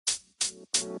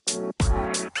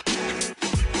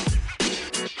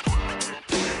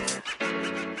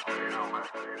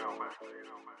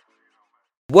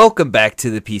Welcome back to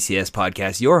the PCS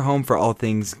podcast, your home for all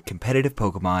things competitive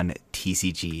Pokemon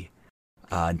TCG.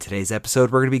 In today's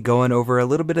episode, we're going to be going over a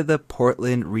little bit of the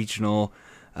Portland Regional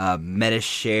meta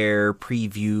share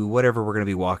preview, whatever we're going to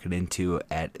be walking into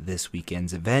at this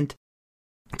weekend's event.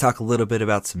 Talk a little bit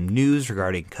about some news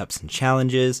regarding cups and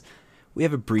challenges. We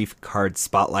have a brief card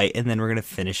spotlight, and then we're going to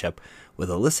finish up with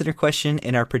a listener question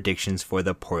and our predictions for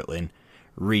the Portland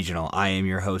Regional. I am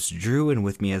your host, Drew, and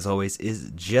with me as always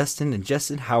is Justin. And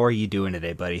Justin, how are you doing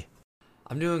today, buddy?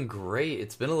 I'm doing great.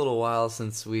 It's been a little while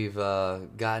since we've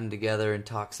gotten together and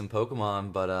talked some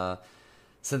Pokemon, but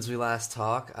since we last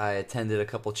talked, I attended a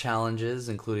couple challenges,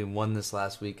 including one this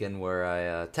last weekend where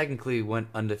I technically went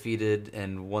undefeated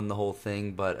and won the whole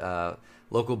thing, but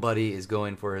local buddy is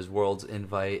going for his Worlds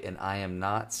invite, and I am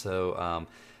not, so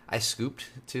I scooped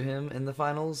to him in the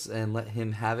finals and let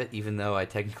him have it, even though I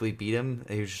technically beat him.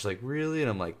 And he was just like, really?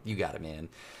 And I'm like, you got it, man.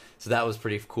 So that was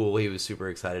pretty cool. He was super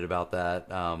excited about that,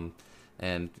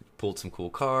 and pulled some cool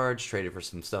cards, traded for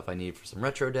some stuff I need for some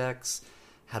retro decks.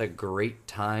 Had a great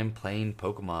time playing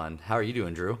Pokemon. How are you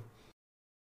doing, Drew?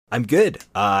 I'm good.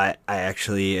 I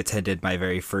actually attended my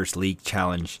very first league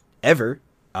challenge ever.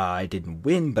 I didn't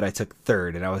win, but I took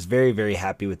third, and I was very, very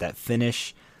happy with that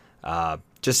finish.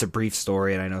 Just a brief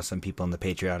story, and I know some people in the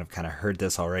Patreon have kind of heard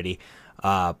this already,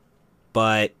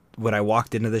 but when I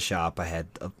walked into the shop, I had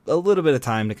a little bit of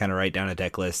time to kind of write down a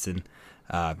deck list and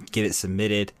get it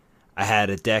submitted. I had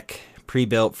a deck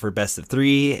pre-built for best of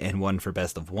 3 and one for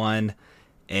best of 1,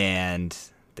 and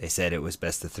they said it was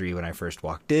best of 3 when I first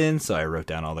walked in, so I wrote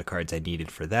down all the cards I needed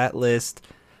for that list.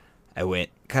 I went,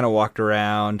 kind of walked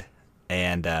around,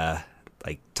 and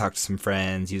talked to some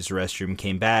friends, used the restroom,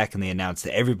 came back, and they announced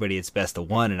to everybody it's best of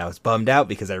 1, and I was bummed out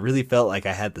because I really felt like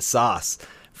I had the sauce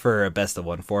for a best of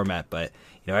 1 format, but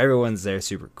everyone's there,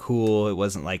 super cool. It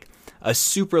wasn't like a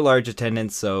super large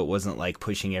attendance, so it wasn't like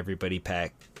pushing everybody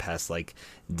past like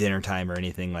dinner time or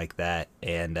anything like that,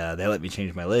 and they let me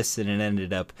change my list, and it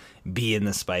ended up being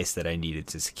the spice that I needed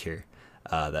to secure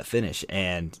that finish.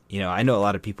 And I know a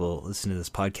lot of people listen to this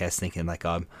podcast thinking like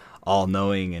I'm all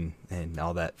knowing and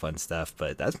all that fun stuff,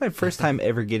 but that's my first time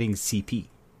ever getting CP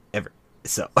ever,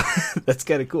 so that's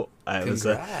kind of cool.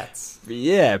 Congrats.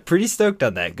 Pretty stoked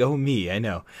on that. Go me. I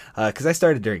know, because I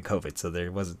started during COVID, so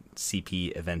there wasn't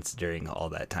CP events during all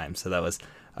that time, so that was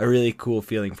a really cool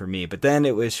feeling for me. But then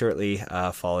it was shortly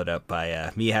followed up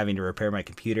by me having to repair my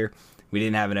computer. We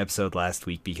didn't have an episode last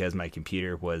week because my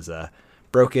computer was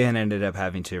broken. Ended up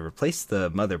having to replace the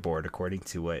motherboard according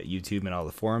to what YouTube and all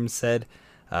the forums said.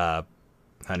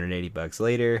 $180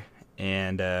 later,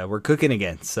 and we're cooking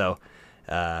again. So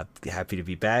happy to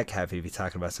be back, happy to be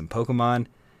talking about some Pokemon,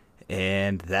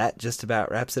 and that just about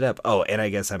wraps it up. Oh, and I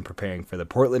guess I'm preparing for the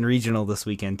Portland Regional this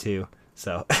weekend too,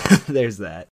 so there's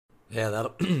that. Yeah,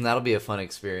 that'll be a fun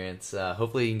experience.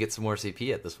 Hopefully you can get some more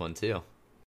CP at this one too.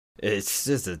 It's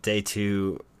just a day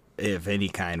 2 of any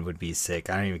kind would be sick.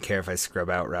 I don't even care if I scrub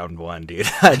out round 1, dude.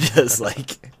 I just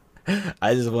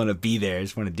want to be there. I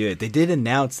just want to do it. They did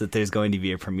announce that there's going to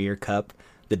be a Premier Cup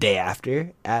the day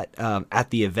after at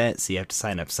the event, so you have to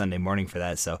sign up Sunday morning for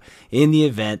that. So in the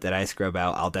event that I scrub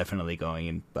out, I'll definitely going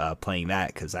and playing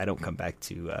that, because I don't come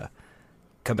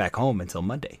back home until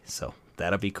Monday. So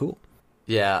that'll be cool.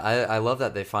 Yeah, I love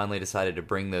that they finally decided to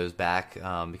bring those back,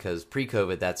 because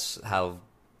pre-COVID, that's how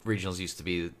regionals used to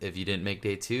be. If you didn't make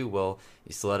day 2, well,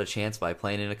 you still had a chance by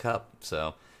playing in a cup.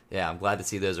 So yeah, I'm glad to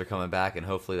see those are coming back, and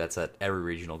hopefully that's at every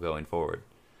regional going forward.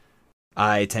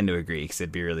 I tend to agree, because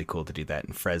it'd be really cool to do that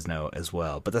in Fresno as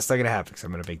well. But that's not going to happen, because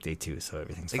I'm going to make day 2, so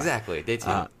everything's fine. Exactly, day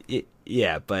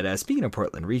 2. But speaking of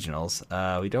Portland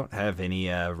Regionals, we don't have any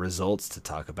results to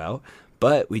talk about,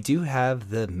 but we do have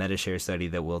the MetaShare study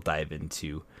that we'll dive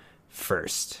into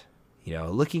first.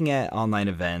 Looking at online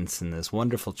events and this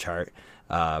wonderful chart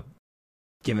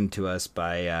given to us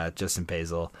by Justin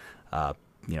Pazel,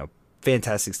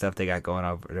 fantastic stuff they got going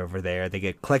over there.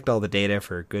 They collect all the data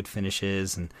for good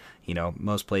finishes and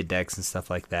most played decks and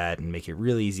stuff like that, and make it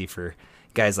really easy for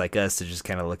guys like us to just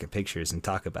kind of look at pictures and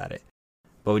talk about it.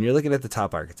 But when you're looking at the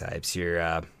top archetypes,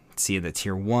 you're seeing that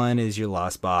tier 1 is your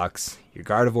Lost Box, your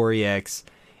Gardevoir EX,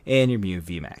 and your Mew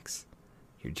VMAX.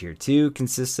 Your tier 2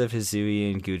 consists of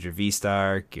Hisuian, Goodra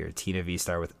V-Star, Giratina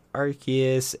V-Star with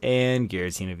Arceus, and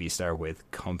Giratina V-Star with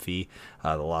Comfey,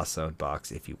 the Lost Zone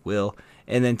box, if you will.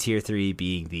 And then tier 3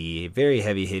 being the very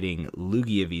heavy-hitting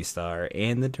Lugia V-Star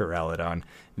and the Duraludon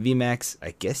VMAX.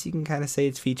 I guess you can kind of say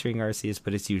it's featuring Arceus,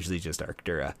 but it's usually just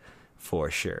Arctura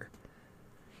for sure.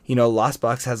 Lost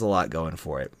Box has a lot going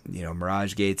for it.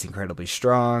 Mirage Gate's incredibly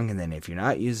strong, and then if you're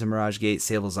not using Mirage Gate,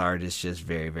 Sable's Art is just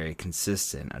very, very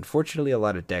consistent. Unfortunately, a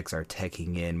lot of decks are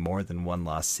teching in more than one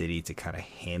Lost City to kind of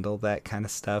handle that kind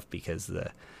of stuff, because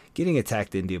the getting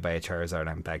attacked into by a Charizard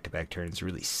on back-to-back turns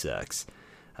really sucks.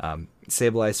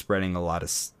 Sableye spreading a lot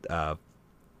of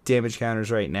damage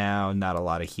counters right now, not a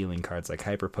lot of healing cards like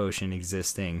Hyper Potion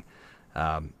existing,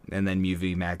 and then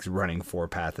Mew Max running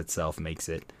 4-path itself makes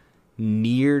it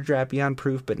near Drapion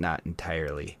proof, but not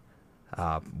entirely.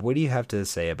 What do you have to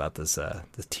say about this the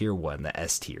tier 1, the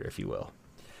S tier, if you will?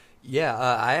 Yeah,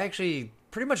 I actually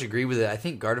pretty much agree with it. I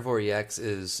think Gardevoir EX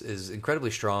is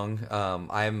incredibly strong.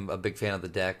 I'm a big fan of the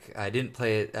deck. I didn't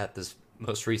play it at this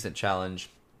most recent challenge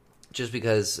just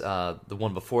because the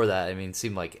one before that, it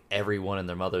seemed like everyone and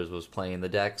their mothers was playing the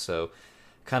deck, so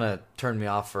kind of turned me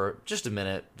off for just a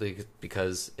minute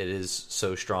because it is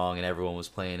so strong and everyone was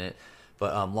playing it.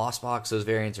 But Lost Box, those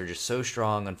variants are just so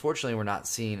strong. Unfortunately, we're not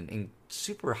seeing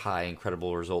super high,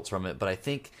 incredible results from it. But I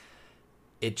think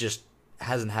it just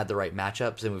hasn't had the right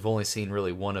matchups, and we've only seen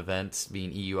really one event,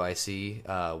 being EUIC,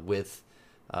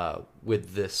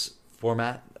 with this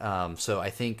format. So I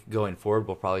think going forward,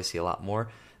 we'll probably see a lot more.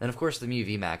 And of course, the Mew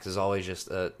VMAX is always just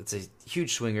it's a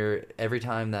huge swinger. Every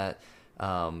time that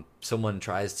someone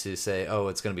tries to say, "Oh,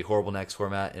 it's going to be horrible next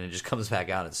format," and it just comes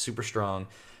back out, it's super strong.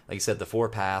 Like you said, the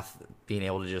 4-path, being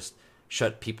able to just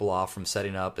shut people off from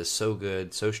setting up is so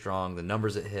good, so strong. The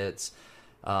numbers it hits,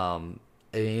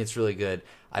 it's really good.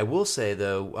 I will say,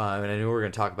 though, and I know we're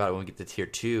going to talk about it when we get to Tier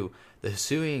 2, the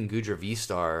Hisuian Gudra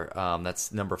V-Star,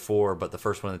 that's number 4, but the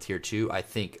first one in the Tier 2, I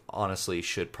think, honestly,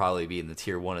 should probably be in the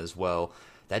Tier 1 as well.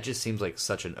 That just seems like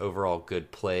such an overall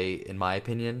good play, in my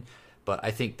opinion. But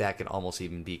I think that could almost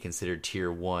even be considered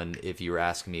Tier 1 if you were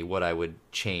asking me what I would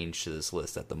change to this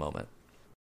list at the moment.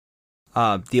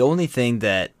 The only thing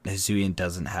that Hisuian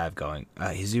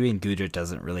Gudra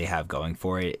doesn't really have going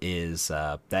for it is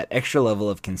that extra level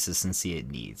of consistency it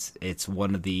needs. It's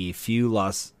one of the few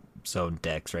Lost Zone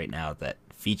decks right now that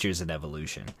features an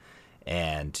evolution.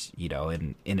 And,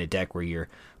 in a deck where you're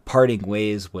parting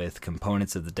ways with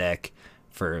components of the deck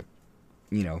for,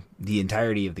 the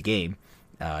entirety of the game,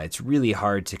 it's really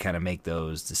hard to kind of make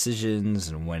those decisions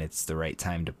and when it's the right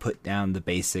time to put down the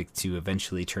basic to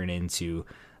eventually turn into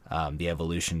the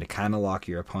evolution to kind of lock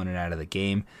your opponent out of the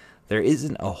game. There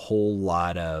isn't a whole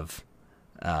lot of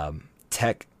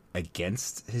tech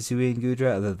against Hisuian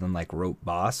Gudra other than like Rope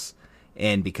Boss.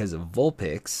 And because of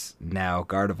Vulpix, now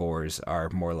Gardevoirs are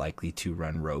more likely to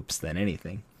run ropes than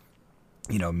anything.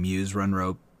 Mews run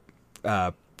rope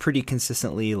pretty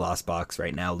consistently. Lost Box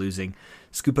right now losing.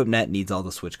 Scoop Up Net needs all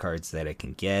the switch cards that it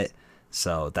can get.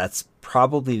 So that's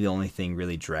probably the only thing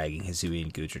really dragging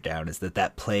Hisuian Gudra down, is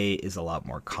that play is a lot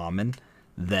more common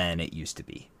than it used to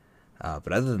be.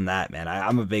 But other than that, man,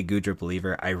 I'm a big Gudra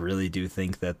believer. I really do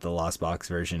think that the Lost Box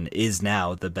version is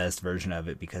now the best version of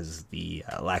it because of the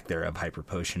lack thereof Hyper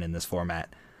Potion in this format.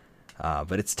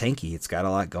 But it's tanky. It's got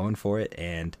a lot going for it.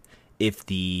 And if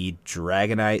the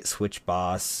Dragonite Switch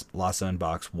Boss Lost Zone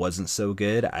box wasn't so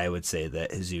good, I would say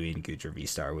that Hisuian Gudra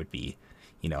V-Star would be,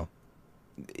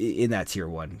 in that Tier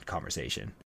 1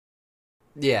 conversation.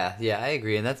 Yeah, I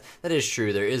agree, and that is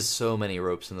true. There is so many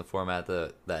ropes in the format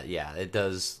that it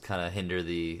does kind of hinder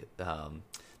the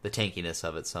tankiness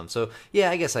of it some. So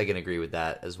yeah, I guess I can agree with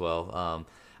that as well.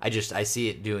 I see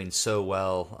it doing so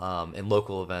well in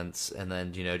local events, and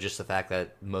then just the fact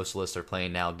that most lists are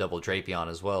playing now double Drapion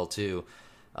as well too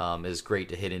is great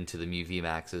to hit into the Mew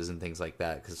VMAXs and things like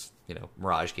that, because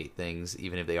Mirage Gate things,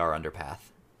 even if they are under path.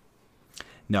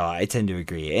 No, I tend to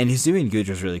agree. And Hisuian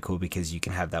Gudra is really cool because you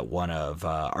can have that one of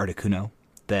Articuno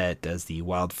that does the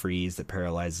Wild Freeze that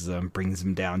paralyzes them, brings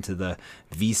them down to the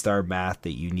V-Star math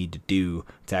that you need to do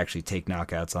to actually take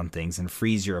knockouts on things and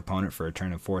freeze your opponent for a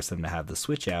turn and force them to have the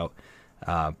switch out.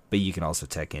 But you can also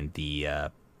tech in the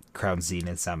Crown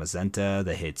Zenith Samazenta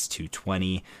that hits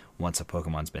 220. Once a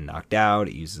Pokemon's been knocked out,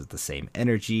 it uses the same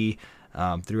energy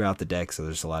throughout the deck, so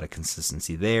there's a lot of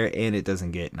consistency there, and it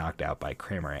doesn't get knocked out by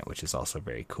Cramorant, which is also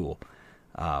very cool.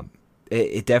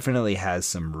 It definitely has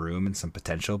some room and some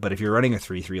potential, but if you're running a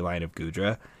 3-3 line of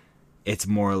Gudra, it's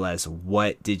more or less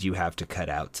what did you have to cut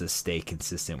out to stay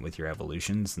consistent with your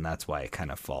evolutions, and that's why it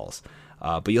kind of falls.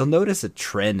 But you'll notice a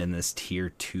trend in this Tier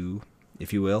 2,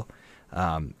 if you will.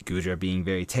 Gudra being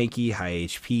very tanky, high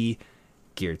HP,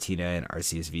 Giratina and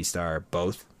Arceus V-Star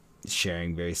both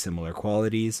sharing very similar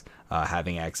qualities.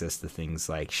 Having access to things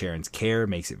like Sharon's Care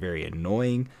makes it very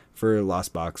annoying for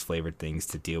Lost Box flavored things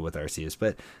to deal with Arceus,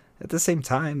 but at the same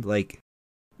time,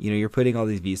 you're putting all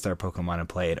these V-Star Pokemon in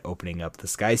play and opening up the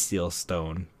Skysteel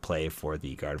Stone play for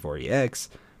the Gardevoir EX,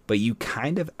 but you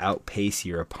kind of outpace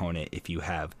your opponent if you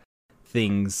have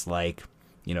things like,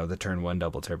 the turn 1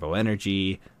 double turbo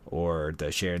energy, or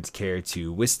the Sharon's Care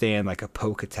to withstand like a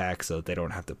poke attack so that they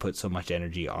don't have to put so much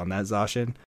energy on that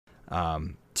Zacian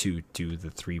to do the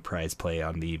 3 prize play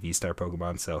on the V-Star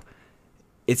Pokemon. So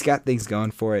it's got things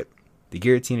going for it. The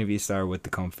Giratina V-Star with the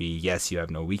Comfy, yes, you have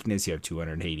no weakness, you have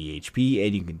 280 HP,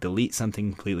 and you can delete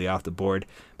something completely off the board,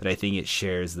 but I think it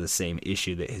shares the same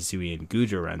issue that Hisuian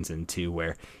Gudra runs into,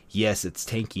 where, yes, it's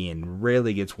tanky and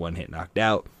rarely gets one hit knocked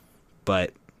out,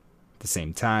 but at the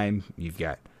same time, you've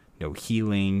got no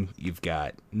healing, you've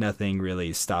got nothing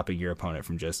really stopping your opponent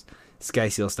from just Sky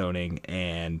Seal Stoning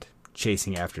and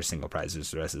chasing after single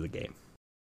prizes the rest of the game.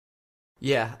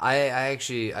 Yeah, I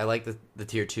like the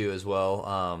tier 2 as well.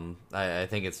 I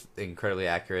think it's incredibly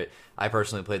accurate. I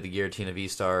personally played the Giratina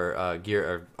V-Star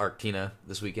Arctina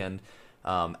this weekend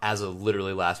as a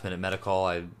literally last minute meta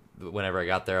call. Whenever I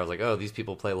got there, I was like, oh, these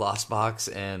people play Lost Box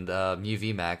and Mew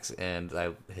VMAX, and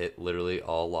I hit literally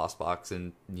all Lost Box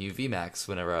and Mew VMAX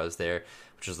whenever I was there,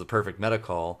 which was the perfect meta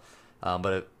call.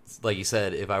 But like you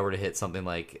said, if I were to hit something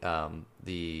like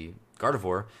the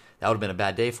Gardevoir, that would have been a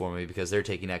bad day for me because they're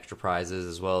taking extra prizes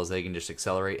as well as they can just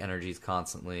accelerate energies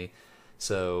constantly.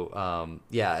 So,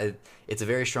 it's a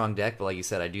very strong deck, but like you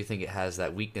said, I do think it has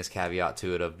that weakness caveat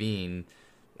to it of being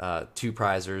 2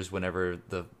 prizers whenever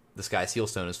the Sky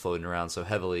Sealstone is floating around so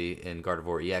heavily in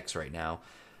Gardevoir EX right now.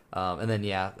 And then,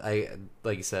 I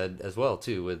like you said as well,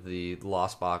 too, with the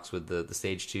Lost Box, with the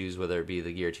Stage 2s, whether it be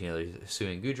the Giratina or the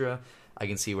Hisuian Gudra, I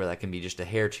can see where that can be just a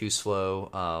hair too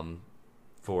slow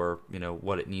for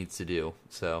what it needs to do.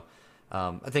 So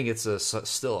I think it's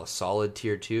still a solid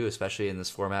tier 2, especially in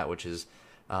this format, which is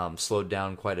slowed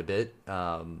down quite a bit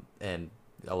and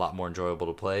a lot more enjoyable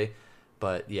to play.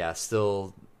 But yeah,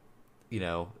 still,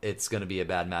 it's going to be a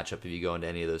bad matchup if you go into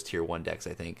any of those tier 1 decks,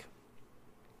 I think.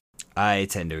 I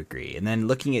tend to agree. And then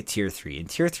looking at tier 3, and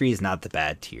tier 3 is not the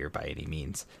bad tier by any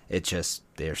means. It's just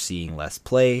they're seeing less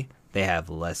play. They have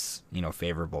less,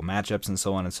 favorable matchups and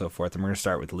so on and so forth. And we're going to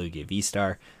start with Lugia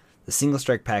V-Star. The single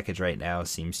strike package right now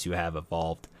seems to have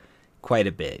evolved quite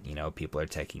a bit. People are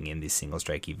taking in the single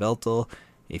strike Yveltal.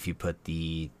 If you put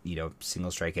the,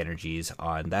 single strike energies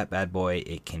on that bad boy,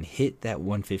 it can hit that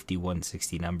 150,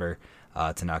 160 number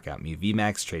to knock out Mew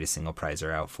VMAX, trade a single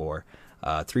prizer out for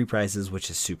 3 prizes, which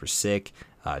is super sick.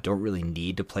 Don't really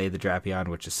need to play the Drapion,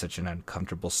 which is such an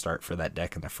uncomfortable start for that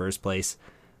deck in the first place.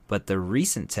 But the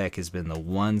recent tech has been the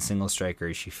 1 single striker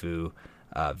Urshifu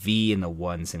V and the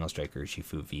 1 single striker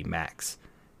Urshifu V Max.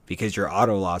 Because your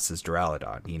auto loss is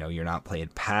Duraludon. You're not playing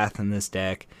Path in this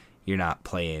deck. You're not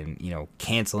playing,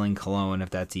 canceling Cologne if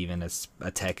that's even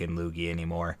a tech in Lugia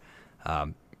anymore.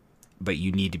 But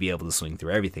you need to be able to swing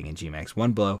through everything. And G-Max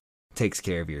 1 blow takes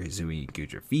care of your Hisuian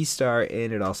Gudra V-Star,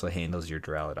 and it also handles your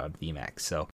Duraludon V-Max.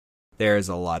 So there's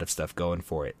a lot of stuff going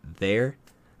for it there.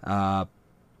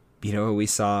 We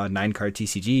saw 9-card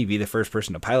TCG be the first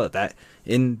person to pilot that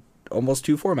in almost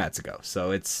 2 formats ago.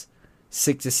 So it's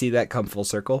sick to see that come full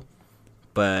circle.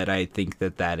 But I think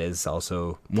that is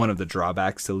also one of the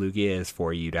drawbacks to Lugia, is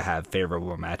for you to have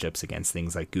favorable matchups against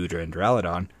things like Gudra and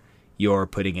Duraludon. You're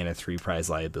putting in a 3 prize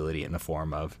liability in the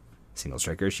form of single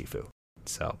strike Urshifu.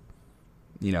 So,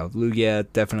 Lugia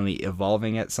definitely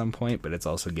evolving at some point, but it's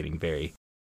also getting very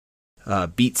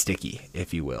beat sticky,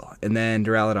 if you will. And then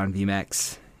Duraludon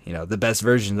VMAX. The best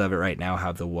versions of it right now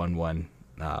have the 1/1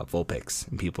 Vulpix,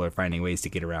 and people are finding ways to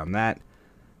get around that.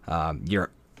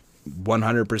 Your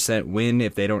 100% win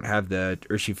if they don't have the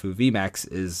Urshifu VMAX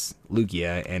is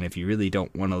Lugia, and if you really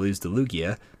don't want to lose to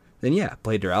Lugia, then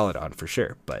play Duraludon for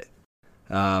sure. But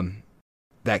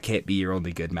that can't be your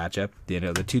only good matchup. The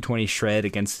 220 Shred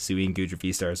against Hisuian Gudra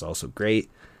V-Star is also great.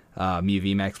 Mew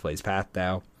VMAX plays Path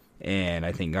now, and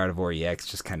I think Gardevoir EX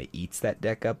just kind of eats that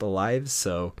deck up alive,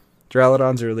 so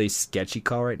Duraludon's a really sketchy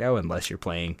call right now unless you're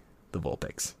playing the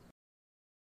Vulpix.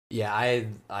 Yeah, I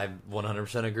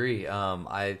 100% agree.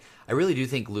 I really do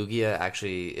think Lugia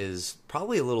actually is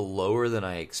probably a little lower than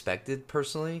I expected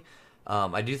personally.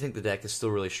 I do think the deck is still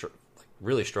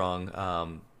really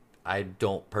strong. I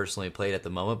don't personally play it at the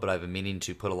moment, but I've been meaning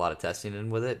to put a lot of testing in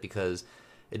with it because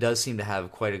it does seem to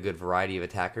have quite a good variety of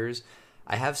attackers.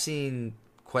 I have seen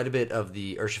quite a bit of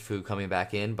the Urshifu coming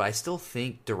back in, but I still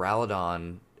think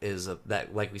Duraludon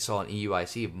that, like we saw in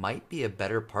EUIC, might be a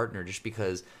better partner, just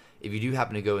because if you do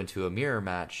happen to go into a mirror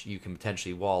match, you can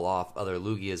potentially wall off other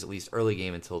Lugias, at least early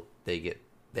game, until they get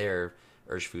their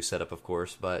Urshifu set up, of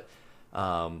course. But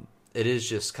it is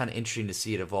just kind of interesting to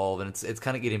see it evolve, and it's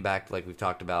kind of getting back, like we've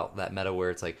talked about, that meta where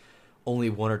it's like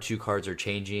only 1 or 2 cards are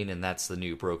changing, and that's the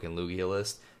new broken Lugia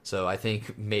list. So I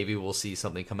think maybe we'll see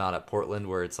something come out at Portland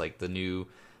where it's like the new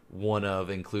 1 of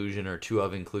inclusion or 2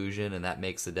 of inclusion, and that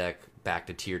makes the deck back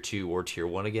to tier 2 or tier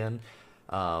 1 again.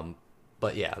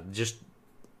 But yeah, just,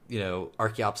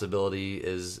 Archeop's ability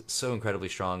is so incredibly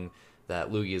strong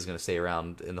that Lugia is going to stay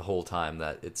around in the whole time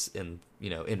that it's in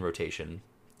rotation.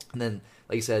 And then,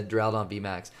 like you said, Duraludon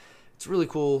VMAX. It's a really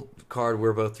cool card.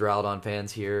 We're both Duraludon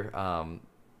fans here.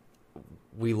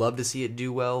 We love to see it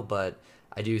do well, but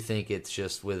I do think it's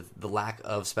just with the lack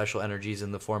of special energies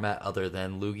in the format other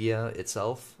than Lugia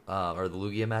itself, or the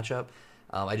Lugia matchup.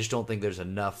 I just don't think there's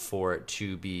enough for it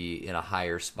to be in a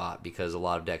higher spot because a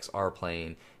lot of decks are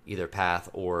playing either Path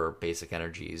or basic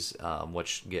energies,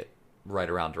 which get right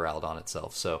around Duraludon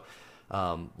itself. So,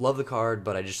 love the card,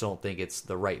 but I just don't think it's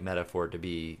the right meta for it to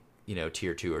be,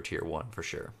 tier 2 or tier 1 for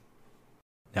sure.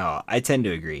 No, I tend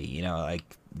to agree.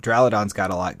 Like Duraludon's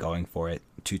got a lot going for it.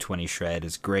 220 Shred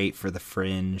is great for the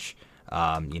fringe.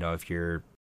 If you're,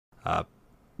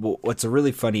 what's a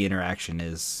really funny interaction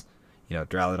is,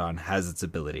 Duraludon has its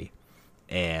ability,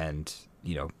 and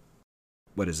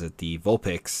what is it? The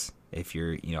Vulpix, if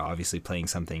you're, obviously playing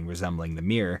something resembling the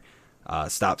Mirror,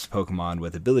 stops Pokemon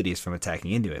with abilities from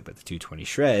attacking into it, but the 220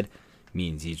 Shred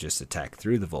means you just attack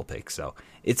through the Vulpix. So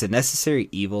it's a necessary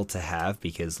evil to have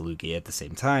because Lugia at the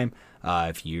same time,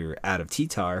 if you're out of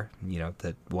T-Tar,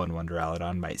 that 1/1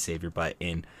 Duraludon might save your butt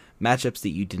in matchups that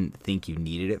you didn't think you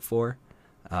needed it for.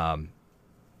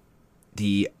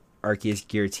 The Arceus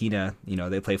Giratina,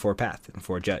 they play 4 Path and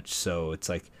 4 Judge. So it's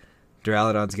like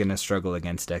Duraludon's going to struggle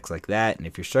against decks like that. And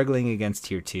if you're struggling against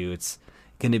tier 2, it's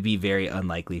going to be very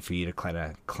unlikely for you to kind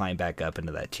of climb back up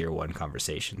into that tier 1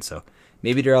 conversation. So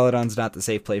maybe Duraludon's not the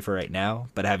safe play for right now,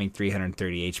 but having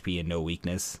 330 HP and no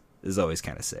weakness is always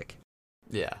kind of sick.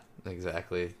 Yeah,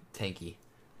 exactly. Tanky.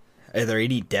 Are there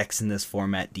any decks in this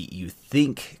format that you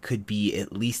think could be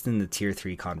at least in the tier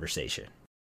 3 conversation?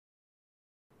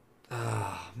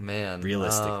 Oh, man.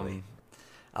 Realistically.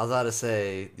 I was about to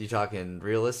say, you talking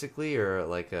realistically or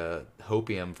like a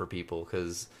hopium for people?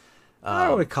 Because I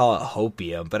don't want to call it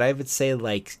hopium, but I would say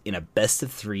like in a best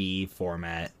of 3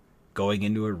 format, going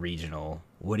into a regional,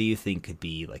 what do you think could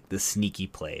be like the sneaky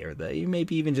play or the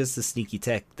maybe even just the sneaky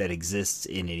tech that exists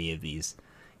in any of these,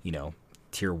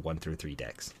 tier 1 through 3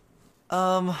 decks?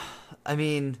 I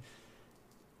mean,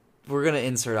 we're going to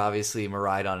insert obviously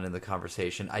Miraidon in the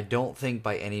conversation. I don't think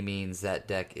by any means that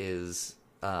deck is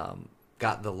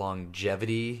got the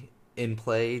longevity in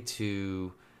play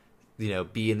to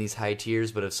be in these high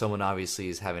tiers, but if someone obviously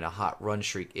is having a hot run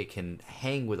streak, it can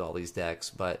hang with all these decks.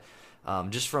 But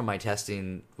just from my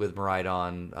testing with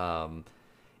Miraidon,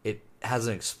 it has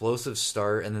an explosive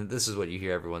start, and then this is what you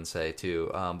hear everyone say too,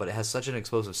 but it has such an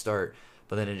explosive start,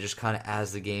 but then it just kind of,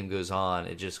 as the game goes on,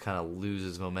 it just kind of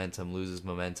loses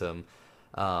momentum.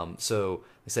 So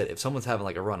like I said, if someone's having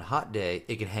like a run hot day,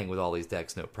 it can hang with all these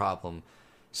decks, no problem.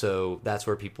 So that's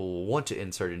where people will want to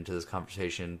insert into this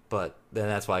conversation, but then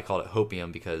that's why I called it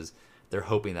hopium, because they're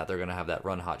hoping that they're going to have that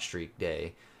run hot streak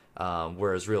day.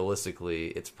 Whereas realistically,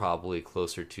 it's probably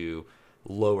closer to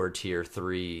lower tier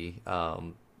 3,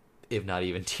 if not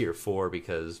even tier 4,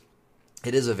 because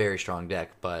it is a very strong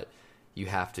deck, but you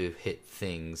have to hit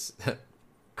things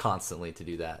constantly to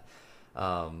do that.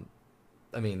 I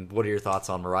mean, what are your thoughts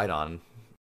on Miraidon?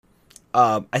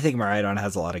 I think Miraidon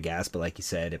has a lot of gas, but like you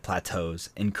said, it plateaus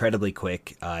incredibly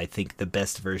quick. I think the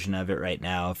best version of it right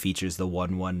now features the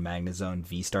 1/1 Magnezone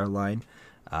V-Star line.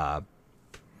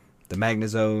 The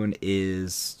Magnezone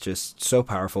is just so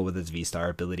powerful with its V-Star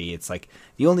ability. It's like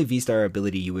the only V-Star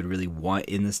ability you would really want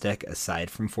in this deck aside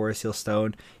from Forest Seal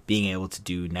Stone, being able to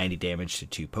do 90 damage to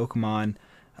 2 Pokemon.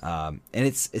 And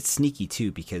it's sneaky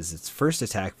too, because its first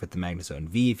attack with the Magnezone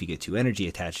V, if you get 2 energy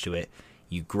attached to it,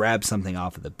 you grab something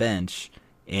off of the bench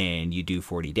and you do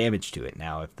 40 damage to it.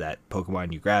 Now, if that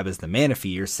Pokemon you grab is the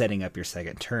Manaphy, you're setting up your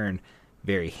second turn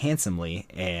very handsomely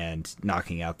and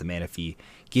knocking out the Manaphy,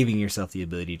 giving yourself the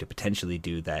ability to potentially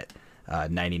do that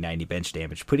 90-90 bench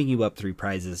damage, putting you up 3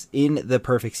 prizes in the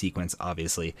perfect sequence,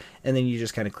 obviously, and then you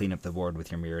just kind of clean up the board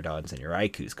with your Miraidons and your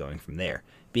Raikus going from there.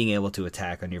 Being able to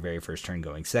attack on your very first turn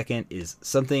going second is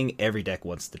something every deck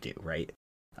wants to do, right?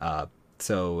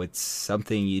 So it's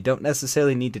something you don't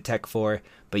necessarily need to tech for,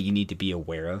 but you need to be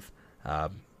aware of.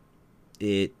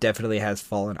 It definitely has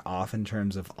fallen off in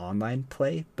terms of online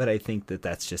play, but I think that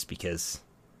that's just because,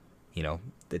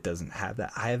 it doesn't have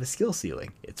that high of a skill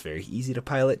ceiling. It's very easy to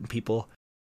pilot, and people,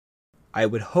 I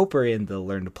would hope, are in the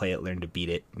learn to play it, learn to beat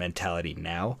it mentality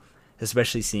now,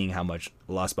 especially seeing how much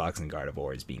Lost Box and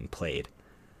Gardevoir is being played.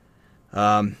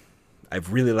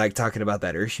 I've really liked talking about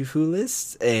that Urshifu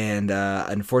list, and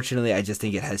unfortunately, I just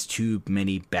think it has too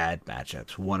many bad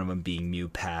matchups. One of them being Mew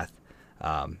Path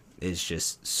is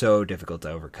just so difficult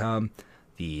to overcome.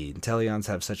 the Inteleons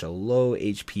have such a low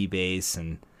HP base,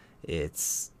 and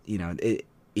it's, you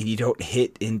don't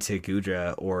hit into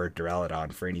Gudra or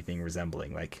Duraludon for anything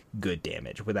resembling like good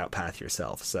damage without Path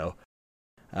yourself. So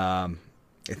I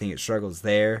think it struggles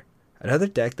there. Another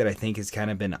deck that I think has kind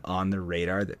of been on the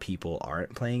radar that people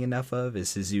aren't playing enough of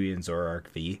is Hisuian Zoroark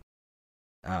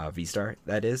V-Star,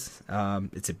 that is.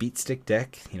 It's a beat stick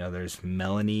deck. There's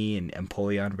Melanie and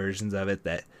Empoleon versions of it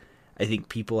that I think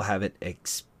people haven't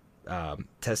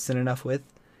tested enough with.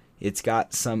 It's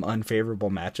got some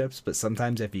unfavorable matchups, but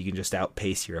sometimes if you can just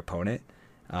outpace your opponent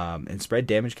and spread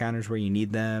damage counters where you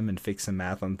need them and fix some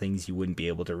math on things you wouldn't be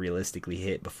able to realistically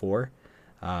hit before,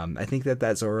 I think that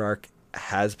Zoroark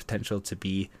has potential to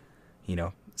be,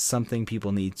 something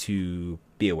people need to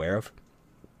be aware of.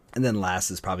 And then last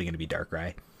is probably going to be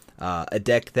Darkrai, a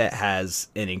deck that has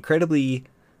an incredibly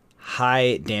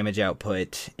high damage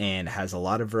output and has a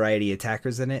lot of variety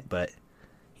attackers in it, but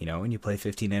when you play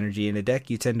 15 energy in a deck,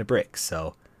 you tend to brick.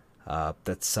 So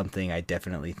that's something I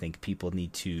definitely think people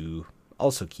need to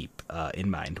also keep in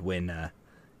mind when,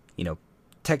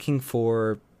 teching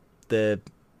for the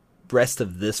rest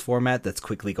of this format that's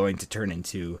quickly going to turn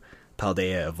into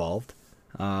Paldea Evolved.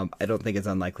 I don't think it's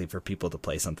unlikely for people to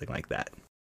play something like that.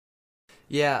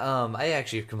 Yeah, I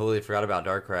actually completely forgot about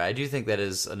Darkrai. I do think that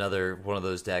is another one of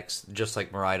those decks, just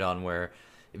like Miraidon, where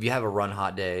if you have a run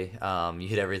hot day, you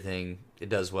hit everything, it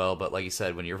does well. But like you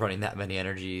said, when you're running that many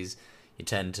energies, you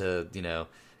tend to,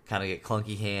 kind of get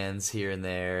clunky hands here and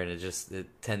there, and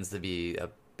it tends to be a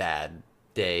bad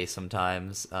day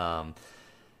sometimes.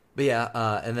 But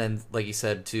yeah, and then like you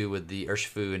said too with the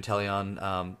Urshifu and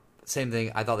Teleon, same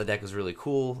thing. I thought the deck was really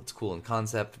cool. It's cool in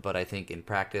concept, but I think in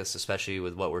practice, especially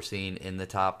with what we're seeing in the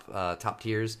top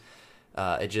tiers,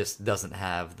 it just doesn't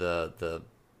have the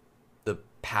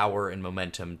power and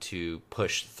momentum to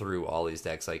push through all these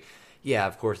decks. Like, yeah,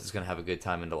 of course it's going to have a good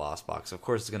time into Lost Box. Of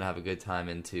course it's going to have a good time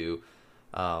into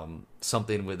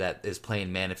something with that is playing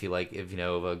Manaphy. Like if a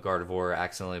Gardevoir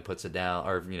accidentally puts it down,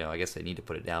 or I guess they need to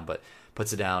put it down, but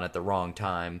puts it down at the wrong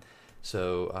time.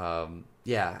 So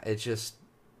yeah, it's just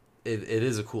it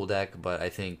is a cool deck, but I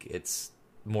think it's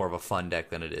more of a fun deck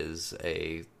than it is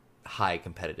a high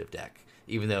competitive deck,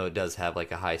 even though it does have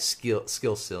like a high skill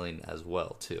ceiling as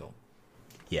well too.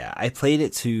 Yeah, I played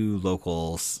it to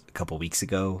locals a couple weeks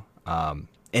ago, and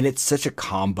it's such a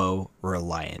combo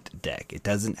reliant deck. It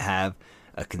doesn't have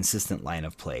a consistent line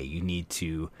of play. You need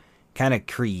to kind of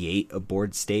create a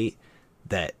board state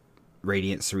that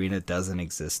Radiant Serena doesn't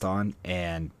exist on,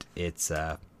 and it's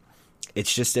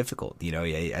just difficult.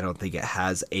 I don't think it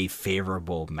has a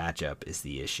favorable matchup is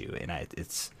the issue, and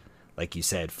it's like you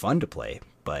said, fun to play,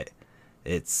 but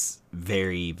it's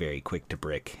very, very quick to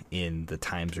brick in the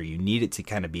times where you need it to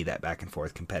kind of be that back and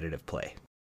forth competitive play.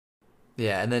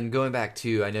 Yeah, and then going back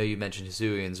to, I know you mentioned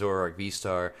Hisui and Zoroark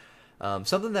V-Star,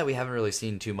 something that we haven't really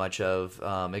seen too much of.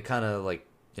 It kind of like,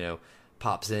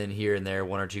 pops in here and there,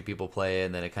 one or two people play,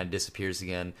 and then it kind of disappears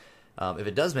again. If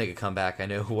it does make a comeback, I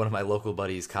know one of my local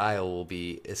buddies, Kyle, will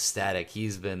be ecstatic.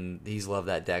 He's loved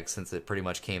that deck since it pretty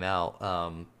much came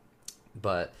out.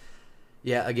 But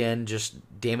yeah, again, just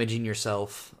damaging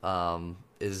yourself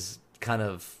is kind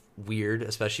of weird,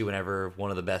 especially whenever one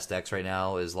of the best decks right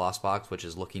now is Lost Box, which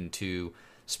is looking to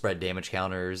spread damage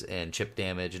counters and chip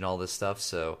damage and all this stuff.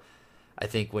 So I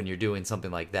think when you're doing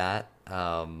something like that,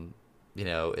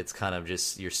 it's kind of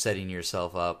just you're setting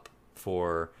yourself up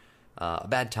for a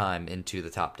bad time into the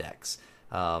top decks.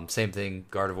 Same thing,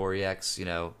 Gardevoir EX,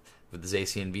 with the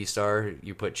Zacian V-Star,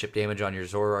 you put chip damage on your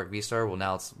Zoroark V-Star, well,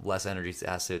 now it's less energy it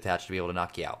has to attach to be able to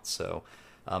knock you out, so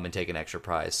and take an extra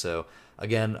prize. So,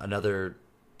 again, another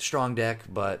strong deck,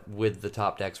 but with the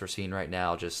top decks we're seeing right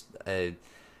now, just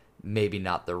maybe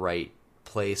not the right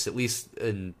place, at least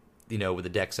in, with the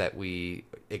decks that we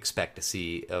expect to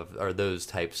see, or those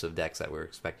types of decks that we're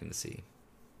expecting to see.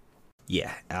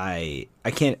 Yeah, I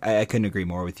couldn't agree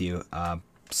more with you.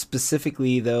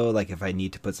 Specifically, though, like if I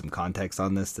need to put some context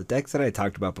on this, the decks that I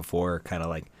talked about before kind of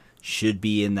like should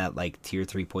be in that like tier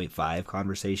 3.5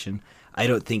 conversation. I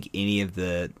don't think any of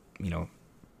the,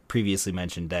 previously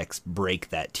mentioned decks break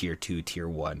that tier 2, tier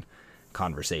 1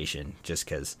 conversation just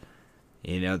because,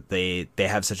 they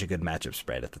have such a good matchup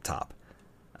spread at the top.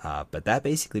 But that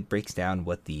basically breaks down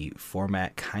what the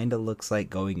format kind of looks like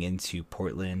going into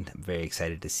Portland. I'm very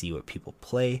excited to see what people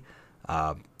play.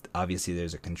 Obviously,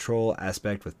 there's a control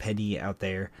aspect with Penny out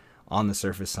there on the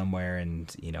surface somewhere.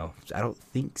 And, I don't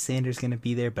think Sander's going to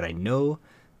be there, but I know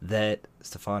that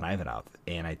Stefan Ivanov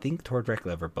and I think Tord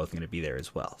Reklev are both going to be there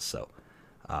as well. So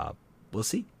we'll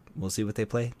see. We'll see what they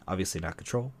play. Obviously not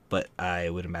control, but I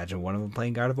would imagine one of them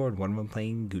playing Gardevoir and one of them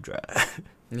playing Gudra.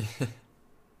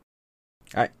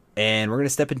 All right, and we're going to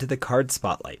step into the card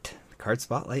spotlight. The card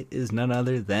spotlight is none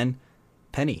other than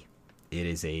Penny. It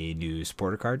is a new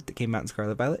supporter card that came out in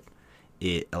Scarlet Violet.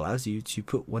 It allows you to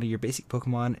put one of your basic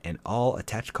Pokemon and all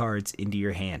attached cards into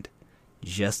your hand.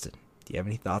 Justin, do you have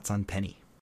any thoughts on Penny?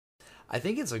 I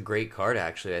think it's a great card,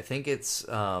 actually. I think it's,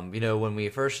 when we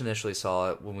first initially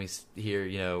saw it, when we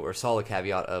hear, or saw the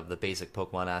caveat of the basic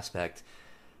Pokemon aspect,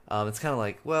 it's kind of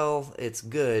like, well, it's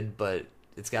good, but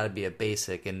it's got to be a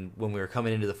basic. And when we were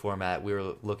coming into the format, we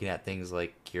were looking at things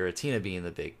like Giratina being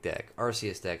the big deck,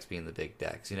 Arceus decks being the big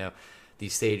decks,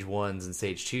 these stage ones and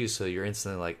stage twos. So you're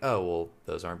instantly like, oh, well,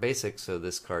 those aren't basic, so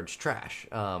this card's trash.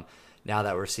 Now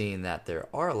that we're seeing that there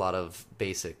are a lot of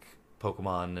basic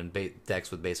Pokemon and decks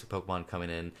with basic Pokemon coming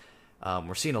in,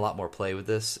 we're seeing a lot more play with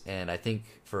this, and I think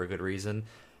for a good reason.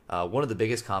 One of the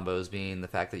biggest combos being the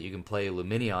fact that you can play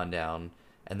Lumineon down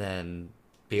and then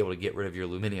be able to get rid of your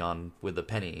Lumineon with the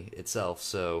Penny itself.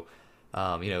 So,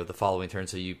 the following turn,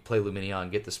 so you play Lumineon,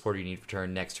 get the supporter you need for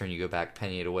turn. Next turn, you go back,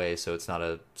 Penny it away, so it's not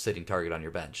a sitting target on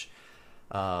your bench.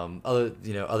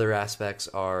 Other aspects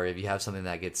are if you have something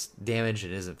that gets damaged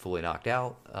and isn't fully knocked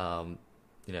out,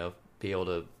 be able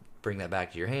to bring that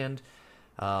back to your hand.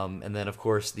 And then, of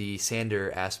course, the Sander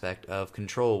aspect of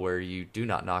control, where you do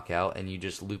not knock out and you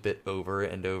just loop it over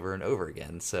and over and over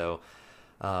again. So,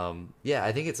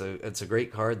 I think it's a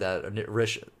great card that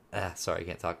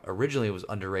originally was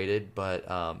underrated,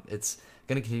 but it's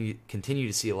going to continue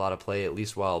to see a lot of play, at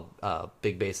least while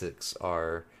big basics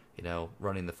are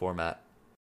running the format.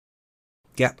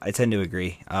 Yeah, I tend to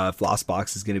agree. If Lost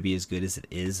Box is going to be as good as it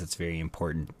is, it's very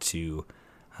important to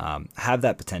have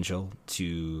that potential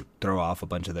to throw off a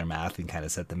bunch of their math and kind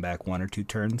of set them back one or two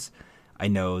turns. I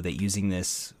know that using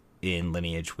this in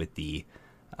Lineage with the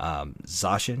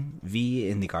Zacian V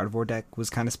in the Gardevoir deck was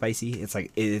kind of spicy.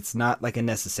 It's not like a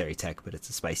necessary tech, but it's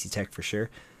a spicy tech for sure.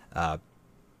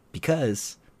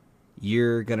 Because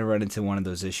you're going to run into one of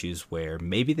those issues where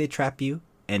maybe they trap you,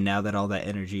 and now that all that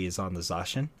energy is on the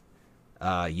Zacian,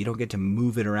 you don't get to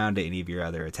move it around to any of your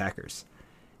other attackers.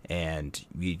 And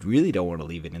you really don't want to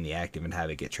leave it in the active and have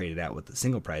it get traded out with the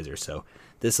single prizer. So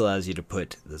this allows you to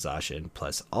put the Zacian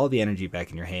plus all the energy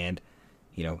back in your hand,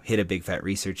 hit a big fat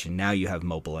research, and now you have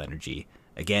mobile energy.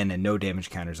 Again, and no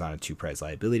damage counters on a 2-prize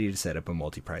liability to set up a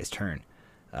multi-prize turn.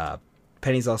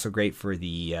 Penny's also great for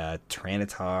the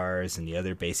Tyrannitars and the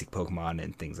other basic Pokemon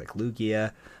and things like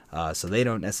Lugia. So they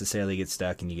don't necessarily get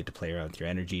stuck, and you get to play around with your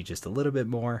energy just a little bit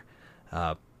more.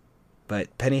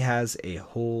 But Penny has a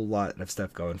whole lot of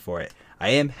stuff going for it. I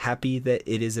am happy that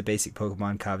it is a basic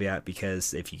Pokemon caveat,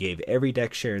 because if you gave every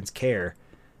deck Sharon's Care,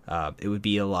 it would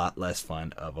be a lot less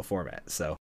fun of a format.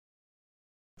 So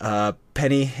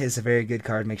Penny is a very good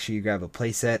card. Make sure you grab a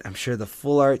playset. I'm sure the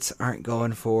full arts aren't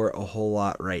going for a whole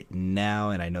lot right now,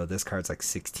 and I know this card's like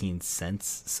 16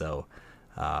 cents. So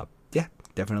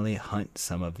definitely hunt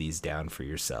some of these down for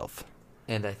yourself.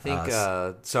 And I think,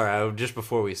 just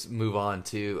before we move on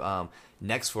to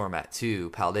next format too,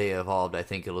 Paldea Evolved, I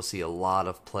think it'll see a lot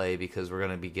of play, because we're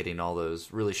going to be getting all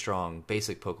those really strong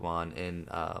basic Pokemon in,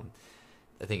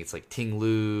 I think it's like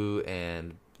Ting-Lu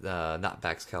and not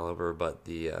Baxcalibur, but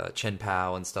the Chen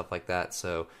Pao and stuff like that.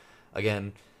 So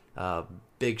again,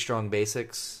 big strong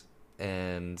basics,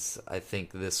 and I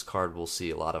think this card will see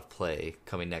a lot of play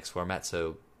coming next format.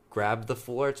 So grab the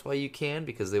full arts while you can,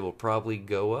 because they will probably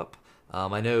go up.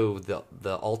 I know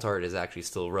the alt art is actually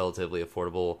still relatively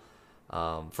affordable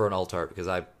for an alt art, because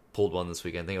I pulled one this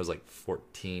weekend. I think it was like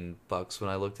 $14 when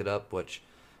I looked it up, which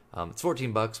it's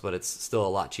 $14, but it's still a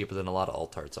lot cheaper than a lot of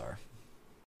alt arts are.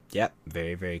 Yep,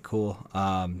 very, very cool.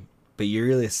 But you're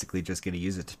realistically just going to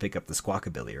use it to pick up the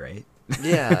Squawkabilly, right?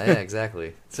 Yeah,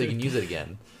 exactly. So you can use it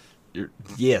again.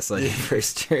 Yes, on your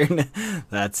first turn.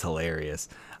 That's hilarious.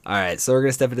 All right, so we're going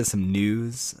to step into some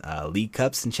news. League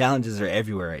Cups and challenges are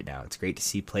everywhere right now. It's great to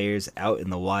see players out in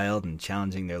the wild and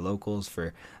challenging their locals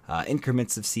for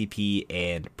increments of CP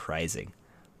and prizing.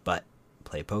 But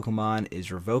Play Pokemon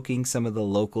is revoking some of the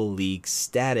local league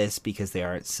status because they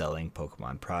aren't selling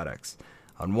Pokemon products.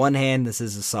 On one hand, this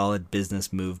is a solid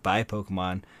business move by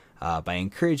Pokemon by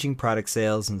encouraging product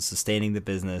sales and sustaining the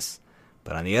business.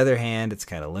 But on the other hand, it's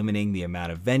kind of limiting the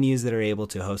amount of venues that are able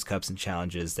to host cups and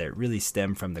challenges that really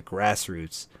stem from the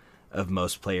grassroots of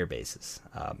most player bases.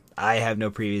 I have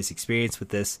no previous experience with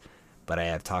this, but I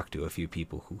have talked to a few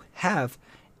people who have,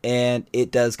 and it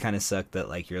does kind of suck that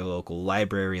like your local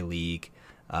library league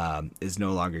is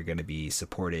no longer going to be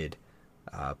supported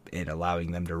in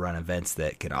allowing them to run events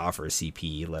that can offer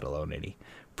CP, let alone any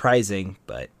prizing.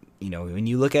 But when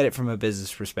you look at it from a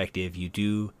business perspective, you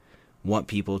do want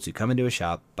people to come into a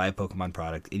shop, buy a Pokemon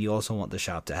product, and you also want the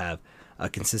shop to have a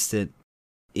consistent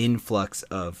influx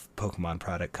of Pokemon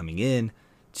product coming in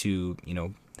to,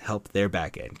 help their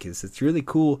back end, because it's really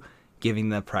cool giving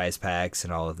the prize packs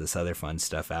and all of this other fun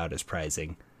stuff out as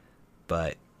prizing.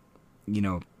 But,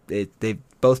 they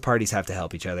both parties have to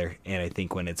help each other. And I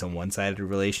think when it's a one-sided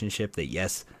relationship that,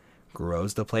 yes,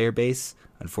 grows the player base,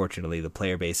 unfortunately the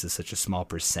player base is such a small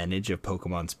percentage of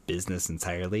Pokemon's business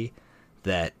entirely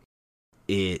that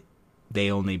they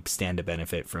only stand to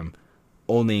benefit from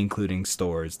only including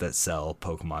stores that sell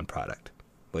Pokemon product.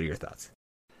 What are your thoughts?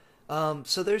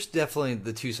 So there's definitely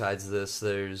the two sides of this.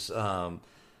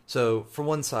 So for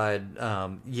one side,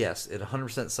 yes, it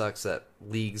 100% sucks that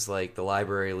leagues like the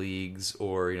library leagues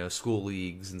or school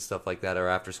leagues and stuff like that, or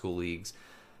after school leagues,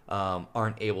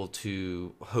 aren't able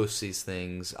to host these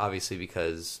things. Obviously,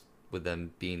 because with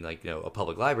them being a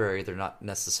public library, they're not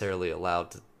necessarily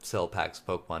allowed to sell packs of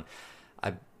Pokemon.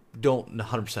 I don't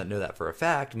 100% know that for a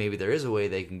fact. Maybe there is a way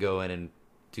they can go in and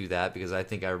do that, because I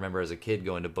think I remember as a kid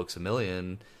going to Books A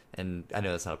Million, and I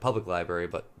know that's not a public library,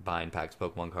 but buying packs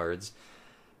of Pokemon cards.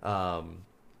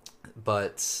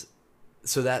 But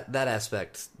so that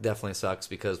aspect definitely sucks,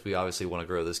 because we obviously want to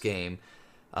grow this game.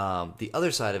 The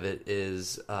other side of it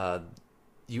is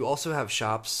you also have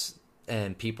shops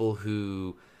and people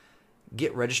who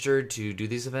get registered to do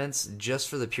these events just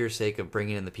for the pure sake of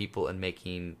bringing in the people and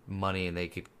making money, and they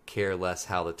could care less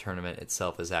how the tournament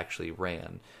itself is actually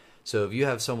ran. So if you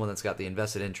have someone that's got the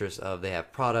invested interest of they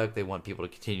have product, they want people to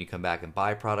continue to come back and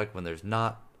buy product when there's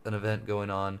not an event going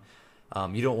on.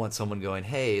 You don't want someone going,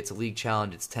 hey, it's a league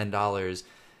challenge, it's $10,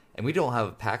 and we don't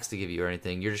have packs to give you or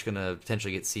anything. You're just going to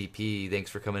potentially get CP. Thanks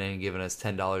for coming in and giving us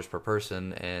 $10 per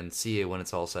person, and see you when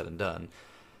it's all said and done.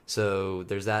 So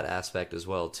there's that aspect as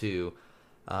well too.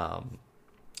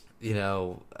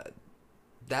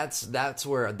 That's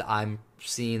where I'm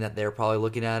seeing that they're probably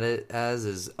looking at it as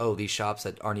is, oh, these shops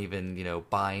that aren't even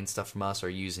buying stuff from us are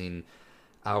using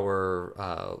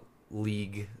our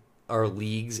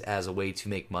leagues as a way to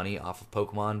make money off of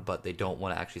Pokemon, but they don't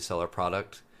want to actually sell our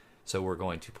product, so we're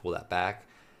going to pull that back.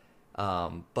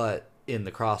 But in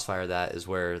the crossfire, that is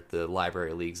where the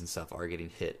library leagues and stuff are getting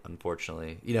hit,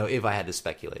 unfortunately. If I had to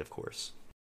speculate, of course.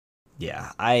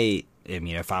 Yeah, I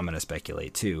mean, if I'm going to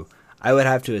speculate too, I would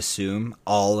have to assume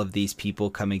all of these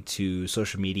people coming to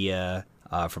social media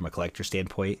from a collector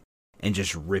standpoint and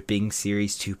just ripping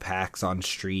Series 2 packs on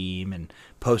stream and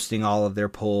posting all of their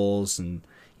polls and,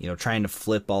 trying to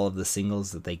flip all of the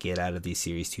singles that they get out of these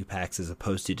Series 2 packs as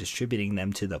opposed to distributing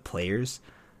them to the players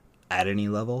at any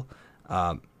level,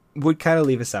 would kind of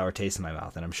leave a sour taste in my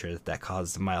mouth. And I'm sure that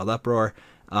caused a mild uproar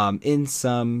in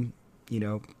some,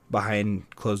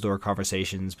 behind closed door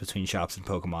conversations between shops and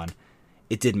Pokemon.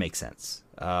 It did make sense.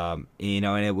 And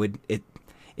if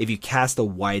you cast a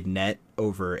wide net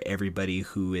over everybody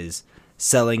who is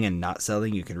selling and not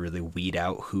selling, you can really weed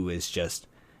out who is just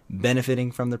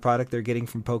benefiting from the product they're getting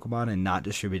from Pokemon and not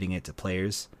distributing it to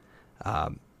players.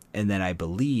 And then I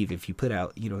believe if you put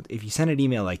out, if you send an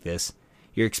email like this,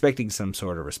 you're expecting some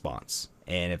sort of response.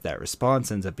 And if that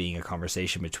response ends up being a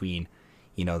conversation between,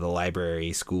 the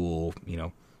library, school,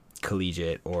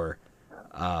 collegiate, or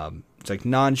it's like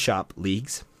non-shop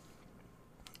leagues,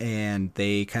 and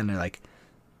they kind of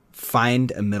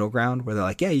find a middle ground where they're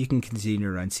like, yeah, you can continue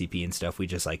to run CP and stuff. We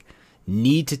just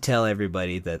need to tell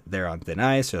everybody that they're on thin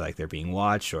ice, or they're being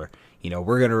watched, or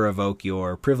we're going to revoke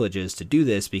your privileges to do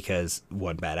this because